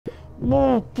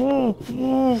Welcome,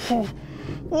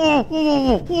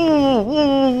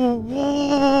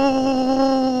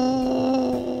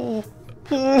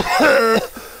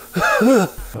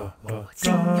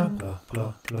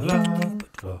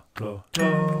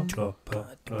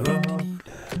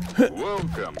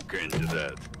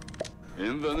 candidate.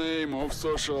 In the name of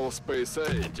social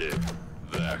society,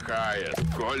 the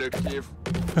highest collective,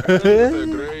 and the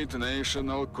great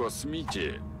national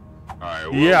committee, I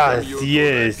welcome you to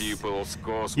the People's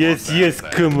Cosmos. Yes,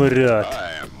 Kamarat.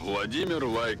 I am Vladimir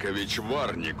Laikovich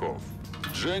Varnikov,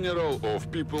 General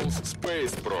of People's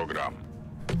Space Program.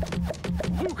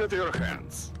 Look at your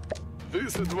hands.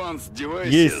 These advanced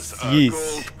devices are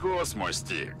called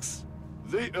Cosmosticks.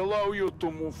 They allow you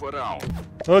to move around.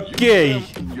 Okay.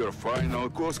 Use them in your final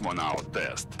cosmonaut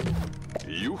test.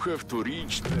 You have to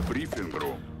reach the briefing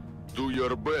room. Do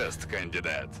your best,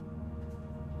 candidate.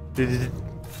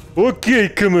 Okay,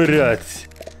 Kamarat.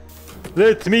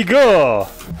 Let me go.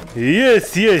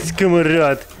 Yes,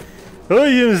 Kamarat. I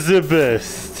am the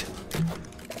best.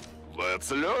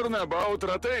 Let's learn about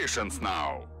rotations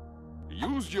now.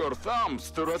 Use your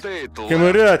thumbs to rotate left.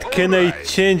 Kamarat, can I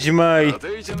change my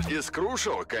Rotating is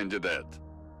crucial, candidate.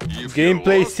 If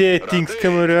gameplay you lost, settings, rotate.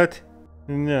 Kamarat?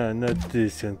 No, not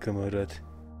this one, Kamarat.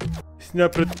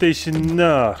 Snap rotation,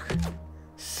 no.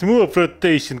 Smooth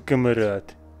rotation,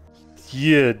 Kamarat.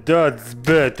 Yeah, that's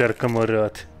better,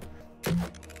 Kamarat.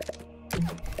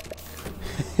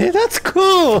 That's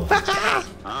cool!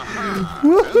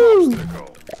 Woohoo!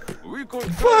 We could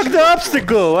Fuck the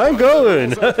obstacle! I'm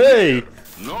going! Hey!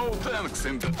 No tanks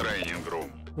in the training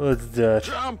room. What's that?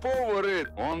 Jump over it.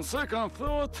 On second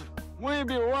thought,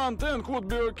 maybe one tank would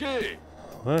be okay.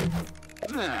 What?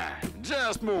 Nah,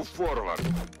 just move forward.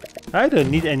 I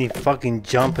don't need any fucking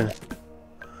jumping.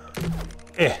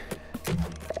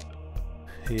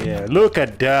 Yeah, look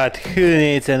at that. Who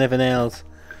needs anything else?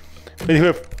 But you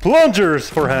have plungers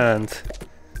for hands.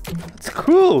 That's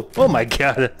cool. Oh my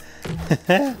god.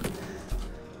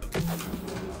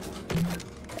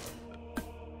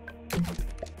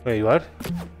 Wait, what?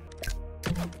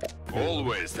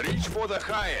 Always reach for the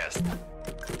highest.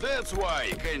 That's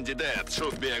why candidate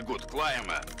should be a good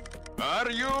climber.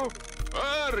 Are you?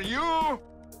 Are you?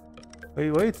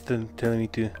 Wait, why it's telling me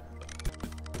to?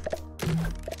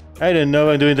 I don't know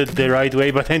I'm doing it the right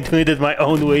way, but I'm doing it my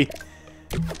own way.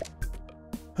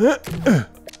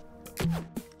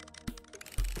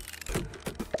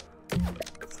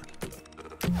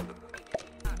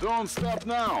 Don't stop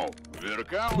now. We're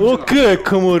counting. Okay,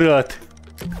 Kamarat.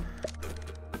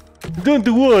 Don't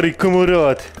worry,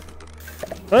 Kamarat.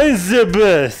 I'm the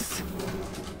best.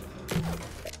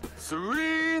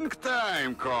 Swing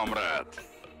time, comrade.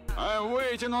 I'm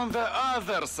waiting on the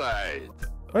other side.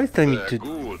 Why is it telling me The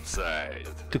good side.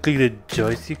 to click the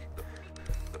joystick?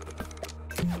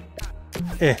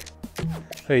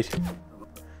 Wait.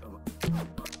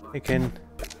 I can.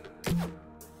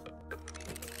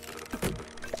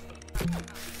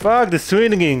 Fuck the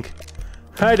swinging!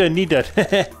 I don't need that.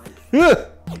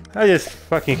 I just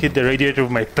fucking hit the radiator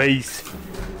with my face.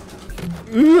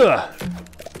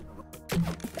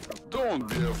 Don't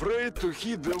be afraid to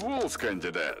hit the walls,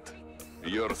 candidate.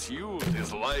 Your suit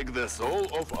is like the soul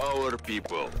of our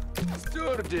people.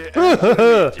 Sturdy and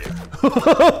primitive.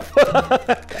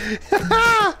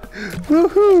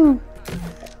 Woohoo!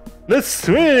 Let's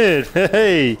swing!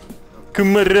 Hey,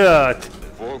 Kamarat!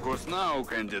 Focus now,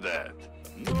 candidate.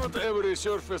 Not every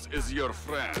surface is your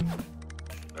friend.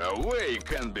 A way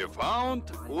can be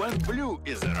found when blue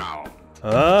is around.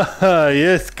 Ah,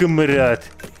 yes, Kamarat.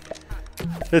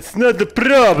 That's not the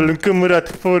problem, Kamarat,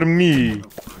 for me.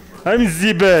 I'm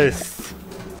the best.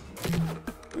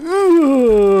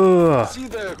 See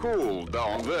the hole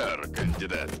down there,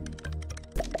 candidate.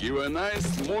 Give a nice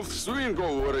smooth swing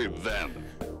over it then.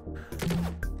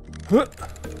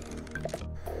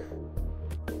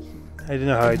 I don't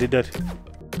know how I did that.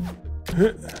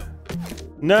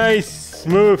 Nice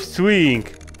smooth swing.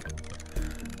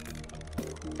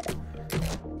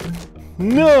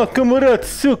 No, Kamarat,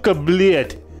 сука,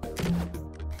 блядь.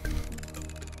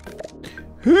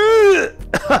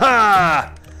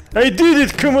 I did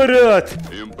it, Kamarat.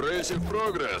 Impressive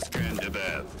progress,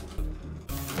 candidate.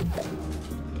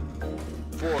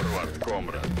 Forward,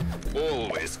 comrade.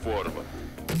 Always forward.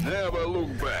 Never look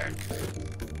back.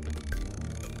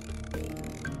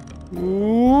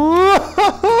 No,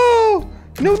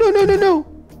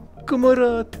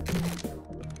 Kamarat.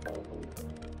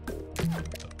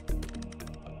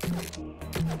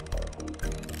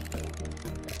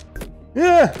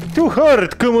 Too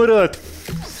hard, Kamarat.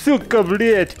 Сука,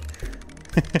 блядь.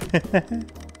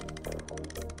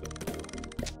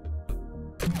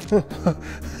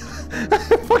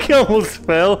 Fucking almost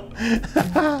fell.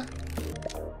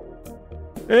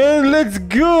 And let's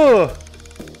go.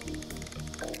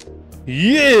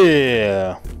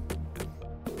 Yeah.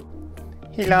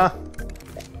 Hello.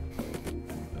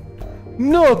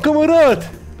 No, Kamarat!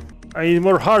 I need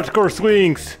more hardcore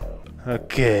swings.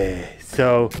 Okay,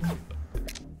 so.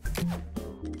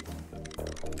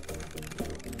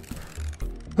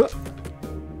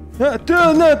 No,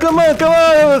 come on,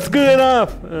 that's good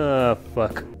enough.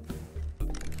 Fuck.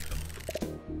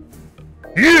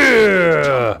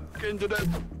 Yeah! Candidate,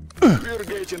 we're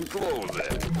getting closer.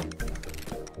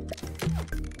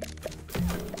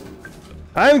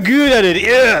 I'm good at it,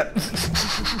 yeah!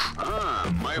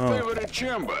 My favorite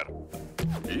chamber.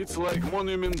 It's like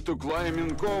monument to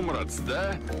climbing comrades,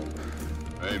 да?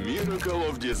 A miracle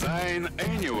of design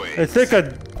anyway. It's like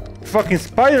a fucking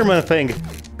Spider-Man thing.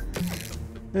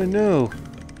 Oh no.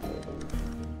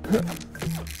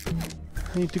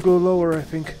 I need to go lower, I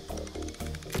think.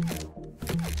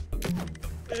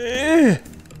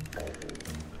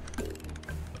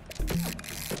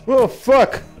 Oh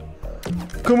fuck!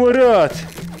 Kamarat!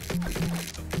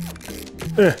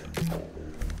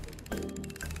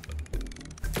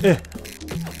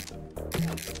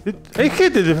 I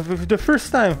hit it the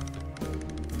first time.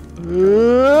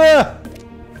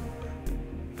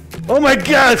 Oh my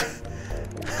god!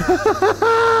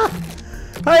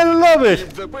 I love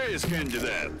it! The base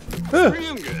candidate.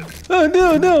 Swing it. Oh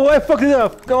no, I fucked it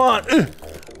up. Come on.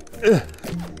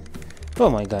 Oh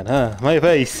my god, my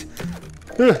face.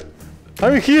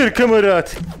 I'm here,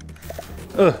 Kamarat.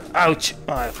 Ouch,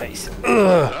 my face.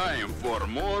 Time for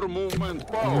more movement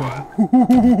power.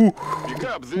 Pick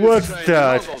up these What's shiny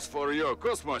that? nozzles for your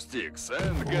cosmosticks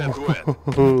and get wet.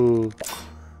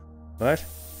 What?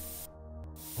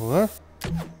 What?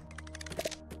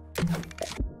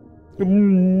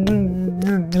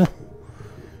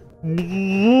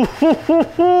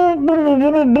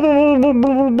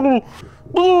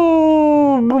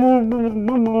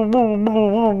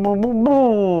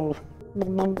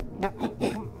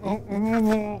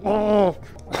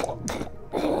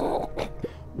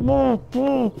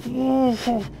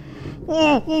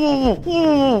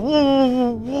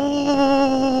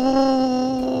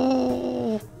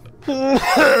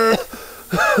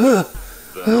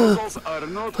 The nozzles are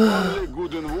not only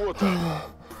good in water.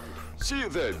 See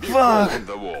the big hole in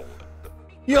the wall.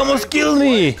 You almost killed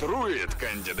me! Through it,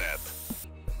 candidate.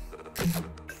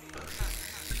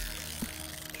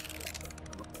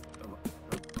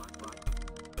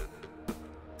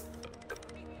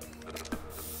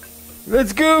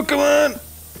 Let's go, come on!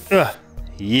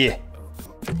 Yeah.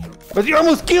 But you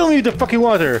almost killed me with the fucking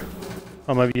water!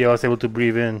 Oh, maybe I was able to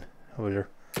breathe in over there.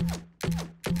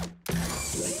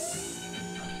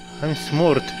 I'm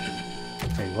smart.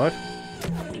 Wait, what?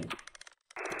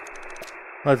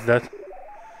 What's that?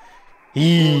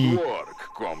 Good work,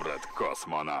 comrade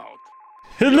cosmonaut.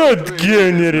 Hello, Training is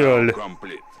now General!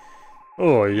 complete.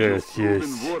 Oh, yes, You've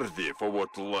yes. proven worthy for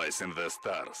what lies in the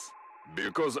stars.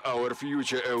 Because our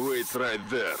future awaits right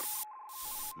there.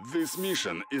 This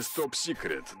mission is top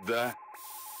secret, да?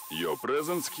 Your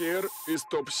presence here is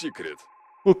top secret.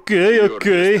 Okay, Your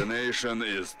okay. destination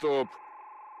is top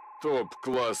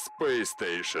class space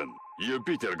station,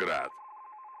 Yupitergrad.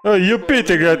 Oh,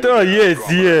 Yupitergrad. Oh, yes,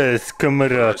 yes,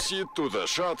 Kamarat. Proceed to the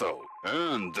shuttle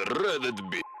and let it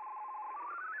be.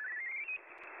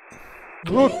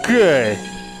 Okay.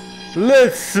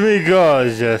 Let's me go,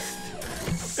 just.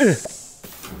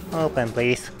 Open,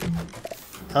 please.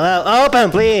 Hello, open,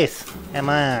 please. Come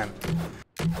on.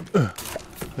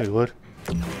 Wait, what?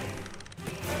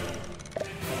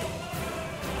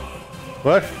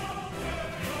 What?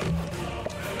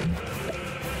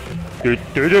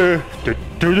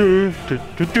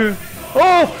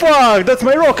 Oh fuck! That's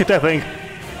my rocket, I think.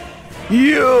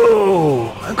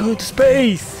 Yo! I'm going to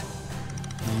space.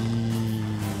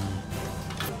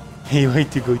 I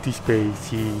want to go to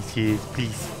space. Yes, yes,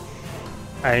 please.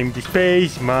 I'm the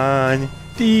spaceman.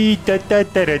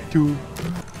 Tee-ta-ta-ta-ta-too.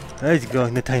 Let's go,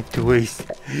 no time to waste.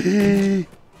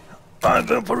 I'm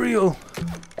going for real.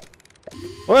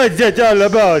 What's that all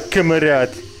about,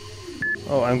 Kamarat?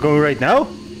 Oh, I'm going right now?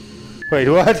 Wait,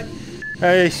 what? What?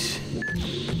 Hey!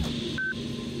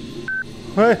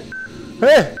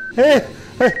 Hey! Hey!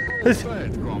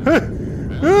 Right, comrade.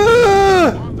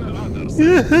 Ah! On the other side.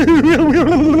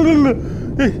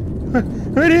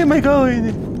 Where am I going?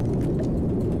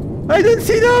 I don't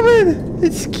see nothing!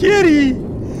 It's scary!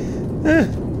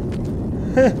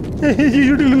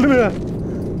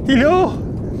 Hello?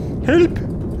 Help!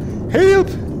 Help!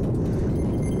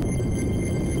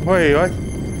 Wait, what?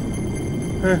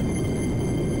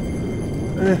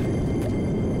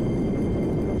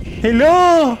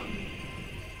 Hello?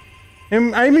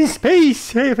 I'm in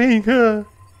space, I think.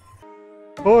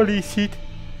 Holy shit.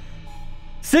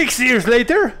 6 years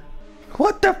later?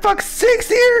 What the fuck, 6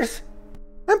 years?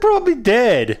 I'm probably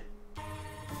dead.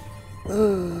 Hey,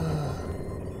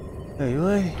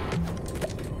 what?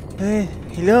 Hey,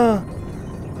 hello?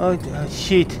 Oh,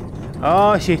 shit.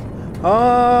 Oh, shit.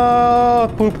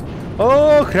 Oh, poop.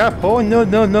 Oh, crap. Oh, no,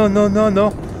 no, no, no, no,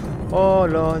 no. Oh,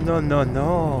 no, no, no,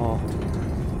 no.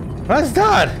 What's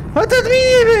that? What does that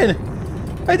mean even?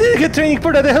 I didn't get training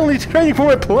for that. I only training for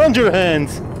my plunger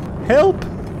hands. Help?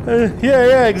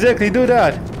 Yeah, exactly. Do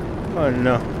that. Oh,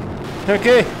 no.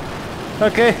 Okay.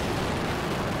 Okay.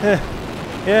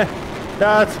 Yeah.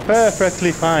 That's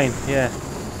perfectly fine. Yeah.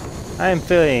 I'm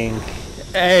feeling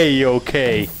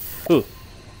A-okay. Ooh.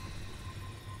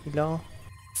 Hello?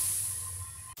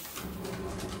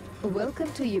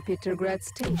 Welcome to Yupitergrad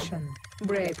station,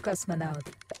 brave cosmonaut.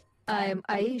 I'm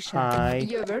Aisha, Hi.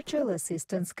 your virtual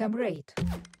assistant's Kamarat.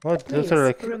 What? Please Those are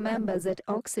like... remember that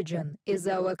oxygen is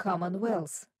our common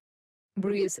wealth.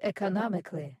 Breathe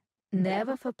economically,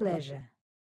 never for pleasure.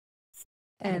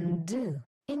 And do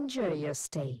enjoy your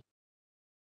stay.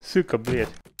 Suka, блядь.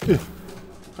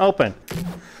 Open.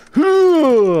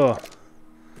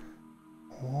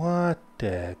 What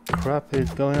the crap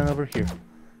is going on over here?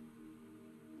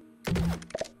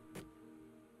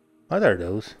 What are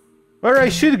those? Where I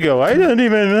should go? I don't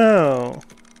even know.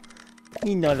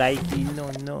 You know, like, you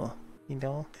don't know. You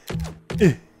know?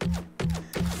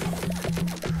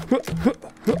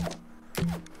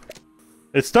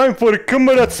 It's time for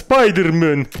Kamarat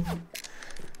Spider-Man.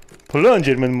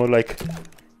 Plungerman, more like.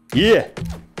 Yeah.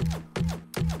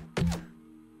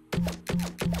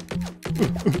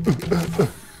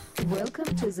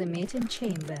 Welcome to the meeting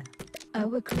chamber.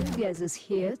 Our crew gathers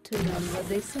here to learn what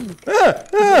they think.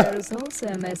 There is also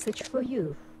a message for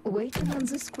you, waiting on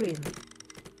the screen.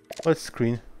 What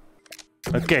screen?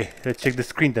 Okay, let's check the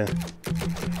screen then.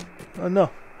 Oh no,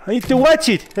 I need to watch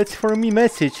it! That's for me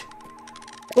message.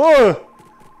 Oh!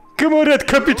 Kamarat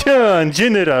Capitan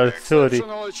General, sorry.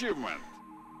 Exceptional achievement.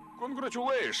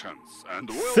 Congratulations and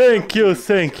welcome.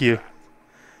 Thank you.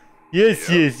 Yes,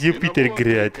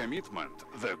 Yupitergrad. Commitment,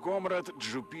 the Comrade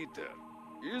Jupiter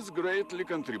is greatly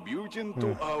contributing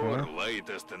to our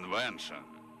latest invention,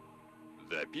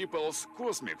 the people's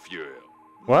cosmic fuel,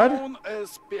 What? known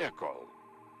as PECOL.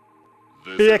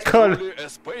 This is PECOL. truly a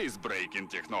space-breaking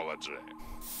technology.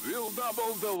 Will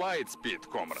double the light speed,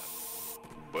 Comrade,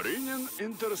 bringing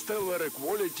interstellar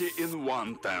equality in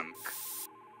one tank.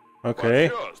 Okay.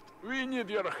 But first, we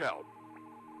need your help.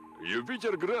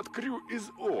 Yupitergrad crew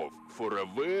is off for a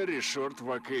very short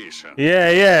vacation.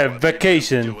 Yeah, But we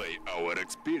vacation. can't delay our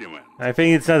experiment. I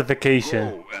think it's not vacation.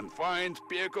 Go and find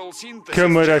PECOL synthesis.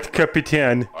 Kamarat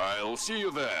Capitan. I'll see you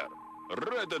there.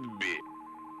 Let it be.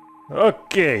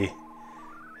 Okay.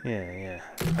 Yeah.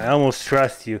 I almost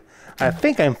trust you. I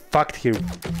think I'm fucked here.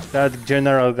 That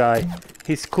general guy.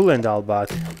 He's cool and all,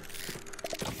 but...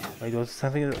 Wait, was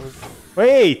something that was...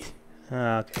 Wait!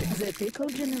 Okay. The pickle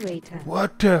generator.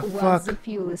 What the Once the fuck?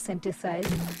 fuel is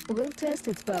synthesized, we'll test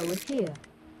its power here.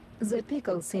 The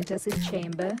pickle synthesis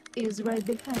chamber is right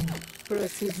behind.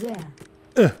 Proceed there.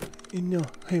 No,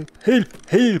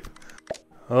 help!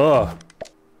 Oh.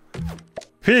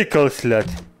 Pickle slot.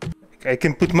 I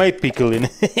can put my pickle in.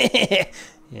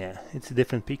 Yeah, it's a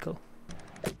different pickle.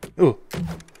 Oh.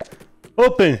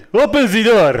 Open the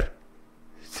door!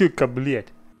 Suka,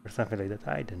 блядь. Or something like that.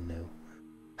 I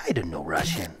don't know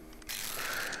Russian.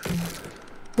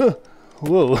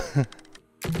 Whoa.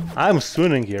 I'm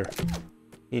swimming here.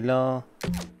 Hello.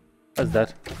 What's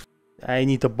that? I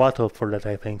need a bottle for that,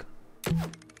 I think.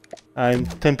 I'm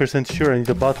 10% sure I need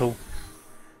a bottle.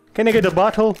 Can I get a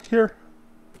bottle here?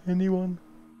 Anyone?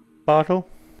 Bottle?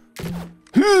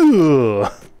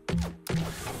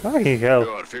 Fucking hell.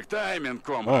 Perfect timing,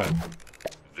 Comrade.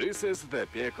 This is the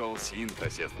PECOL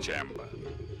synthesis chamber.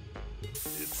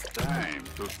 It's time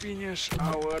to finish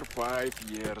our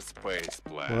 5-year space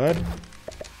plan. What?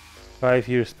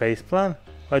 5-year space plan?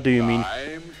 What do you mean?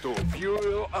 Time to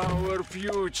fuel our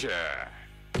future.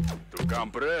 To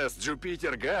compress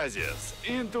Jupiter gases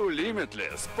into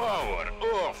limitless power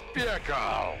of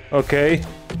PECOL. Okay.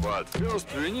 But first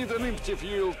we need an empty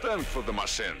fuel tank for the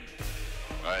machine.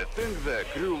 I think the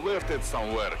crew left it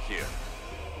somewhere here.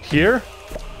 Here?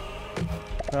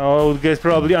 Oh, I guess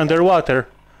probably underwater.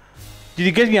 Did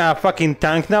you get me a fucking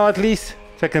tank now at least?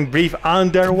 So I can breathe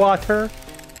underwater?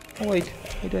 Oh wait,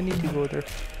 I don't need to go there.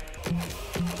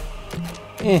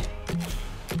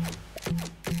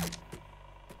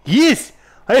 Yes!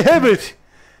 I have it!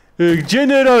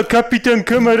 General Capitan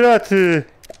Kamarat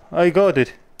I got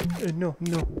it. No,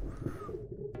 no.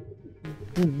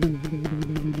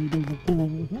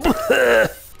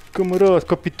 Kamarat,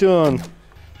 Kapitan.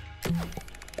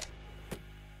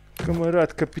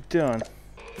 Kamarat, Kapitan.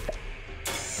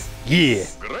 Yeah.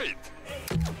 Great.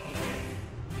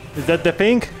 Is that the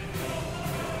thing?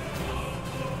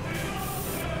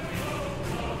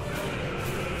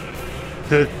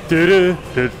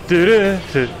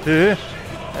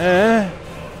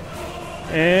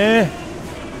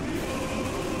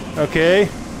 Okay.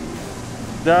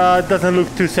 That doesn't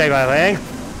look too satisfying.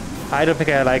 I don't think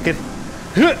I like it.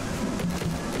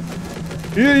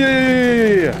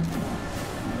 Yeah.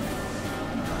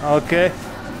 Okay.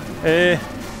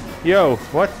 Yo,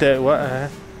 what the what?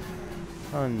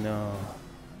 Oh no.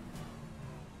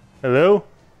 Hello?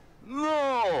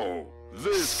 No!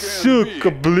 This Suka,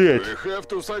 can't be! блядь. We have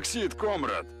to succeed,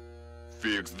 comrade!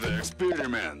 Fix the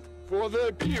experiment for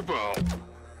the people!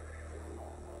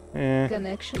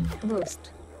 Connection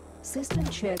lost. System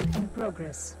check in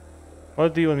progress.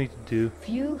 What do you want me to do?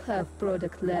 Fuel have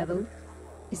product level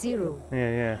 0.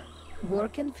 Yeah.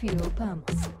 Working fuel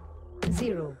pumps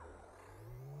 0.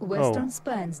 Western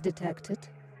spines detected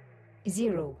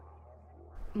 0.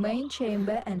 Main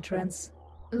chamber entrance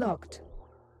locked.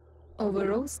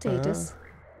 Overall status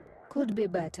could be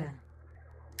better.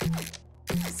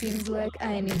 Seems like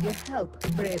I need your help,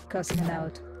 brave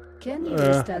cosmonaut. Can you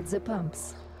restart the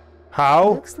pumps? How?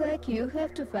 Looks like you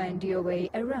have to find your way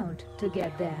around to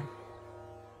get there.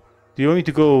 Do you want me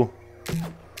to go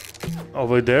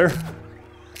over there?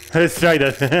 Let's try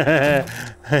that.